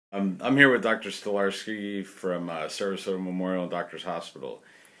I'm here with Dr. Stolarski from Sarasota Memorial Doctors Hospital.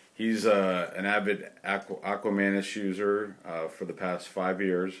 He's an avid Aquamantys user for the past 5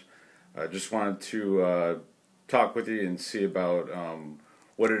 years. I just wanted to talk with you and see about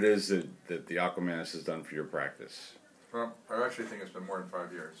what it is that the Aquamantys has done for your practice. Well, I actually think it's been more than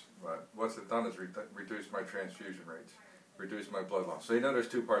 5 years, but what's it done is reduce my transfusion rates, reduce my blood loss. So you know there's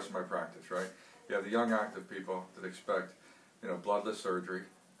two parts of my practice, right? You have the young active people that expect, bloodless surgery,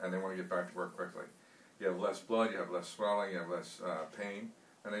 and they want to get back to work quickly. You have less blood, you have less swelling, you have less pain,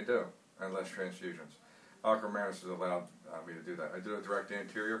 and they do, and less transfusions. Aquamantys has allowed me to do that. I do a direct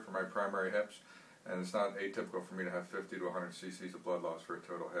anterior for my primary hips, and it's not atypical for me to have 50 to 100 cc's of blood loss for a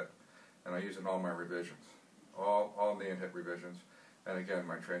total hip. And I use it in all my revisions, all knee and hip revisions. And again,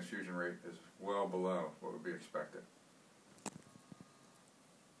 my transfusion rate is well below what would be expected.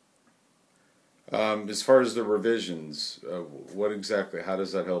 As far as the revisions, how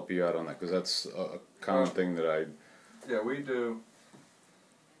does that help you out on that? Because that's a common thing that Yeah, we do.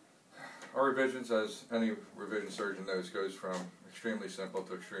 Our revisions, as any revision surgeon knows, goes from extremely simple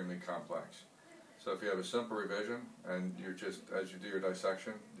to extremely complex. So if you have a simple revision and you just, as you do your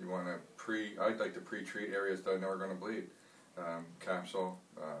dissection, you want to I'd like to pre-treat areas that I know are going to bleed. Capsule,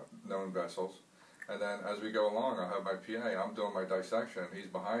 known vessels. And then as we go along, I'll have my PA, I'm doing my dissection, he's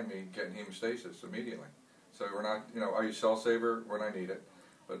behind me getting hemostasis immediately. So we're not, I use cell saver when I need it,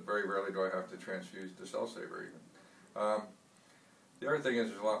 but very rarely do I have to transfuse the cell saver even. The other thing is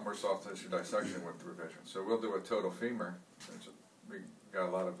there's a lot more soft tissue dissection with the revision. So we'll do a total femur, since we got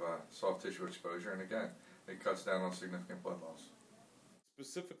a lot of soft tissue exposure, and again, it cuts down on significant blood loss.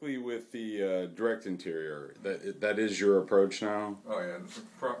 specifically with the direct interior, that is your approach now? Oh yeah,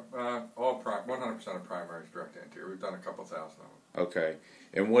 100% of primary is direct anterior. We've done a couple thousand of them. Okay,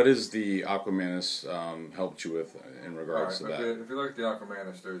 and what has the Aquamantys helped you with in regards to that? If you look at the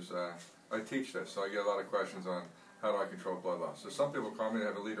Aquamantys, I teach this, so I get a lot of questions on how do I control blood loss. So some people call me to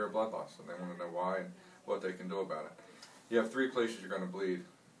have a liter of blood loss, and they want to know why and what they can do about it. You have three places you're going to bleed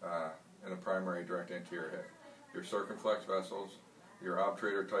in a primary direct anterior hip: your circumflex vessels, your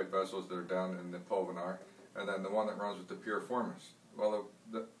obturator type vessels that are down in the pulvinar, and then the one that runs with the piriformis. Well,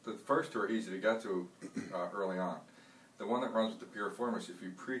 the first two are easy to get to early on. The one that runs with the piriformis, if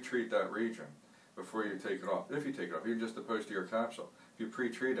you pre-treat that region before you take it off, even just the posterior capsule, if you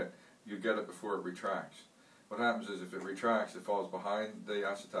pre-treat it, you get it before it retracts. What happens is if it retracts, it falls behind the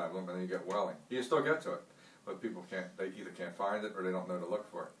acetabulum and then you get welling. You still get to it, but people they either can't find it or they don't know to look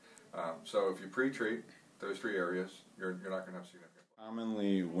for it. So if you pre-treat those three areas, you're not going to have significant.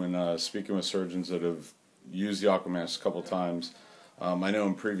 Commonly, when speaking with surgeons that have used the Aquamantys a couple times, I know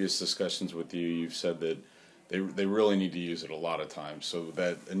in previous discussions with you, you've said that they really need to use it a lot of times. So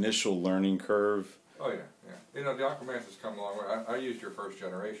that initial learning curve. Oh yeah. The Aquamantys has come a long way. I used your first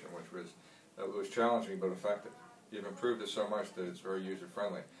generation, which was challenging but effective. You've improved it so much that it's very user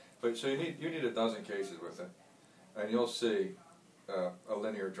friendly. But so you need a dozen cases with it, and you'll see a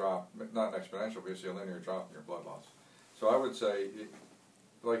linear drop, not an exponential, but you'll see a linear drop in your blood loss. So I would say,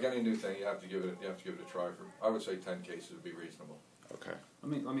 like any new thing, you have to give it a try. I would say 10 cases would be reasonable. Okay.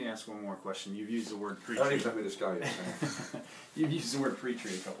 Let me ask one more question. You've used the word pre-treat. I don't even know who this guy is. You've used the word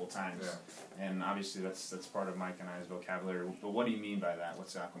pre-treat a couple of times, yeah. And obviously that's part of Mike and I's vocabulary. But what do you mean by that?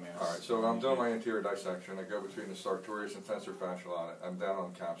 What's Aquamantys? All right. So I'm doing my anterior dissection. I go between the sartorius and tensor fascial on it. I'm down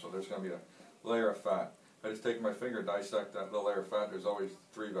on the capsule. There's going to be a layer of fat. I just take my finger, dissect that little layer of fat. There's always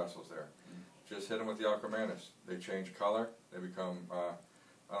three vessels there. Just hit them with the Aquamantys. They change color. They become,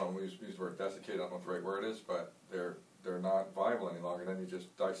 I don't know, we use the word desiccated, I don't know what the right word is, but they're not viable any longer. Then you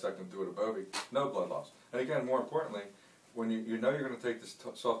just dissect them through a bovie. No blood loss. And again, more importantly, when you know you're going to take this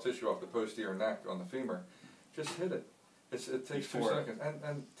soft tissue off the posterior neck on the femur, just hit it. It takes 2 seconds.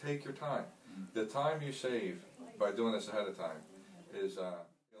 And take your time. The time you save by doing this ahead of time is a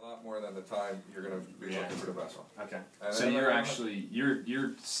lot more than the time you're going to be looking for the vessel. Okay. And so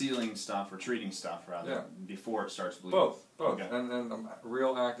you're sealing stuff or treating stuff rather before it starts bleeding. Both. Okay. And I'm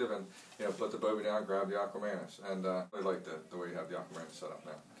real active and put the bovie down, grab the Aquamantys, and I like the way you have the Aquamantys set up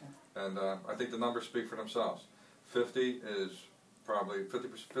now. Okay. And I think the numbers speak for themselves. 50 is probably 50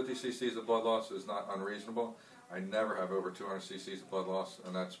 cc's of blood loss is not unreasonable. I never have over 200 cc's of blood loss,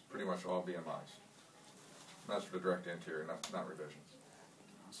 and that's pretty much all BMIs. And that's for the direct anterior, not revisions.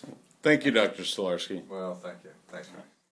 Thank you, Dr. Stolarski. Well, thank you. Thanks, man.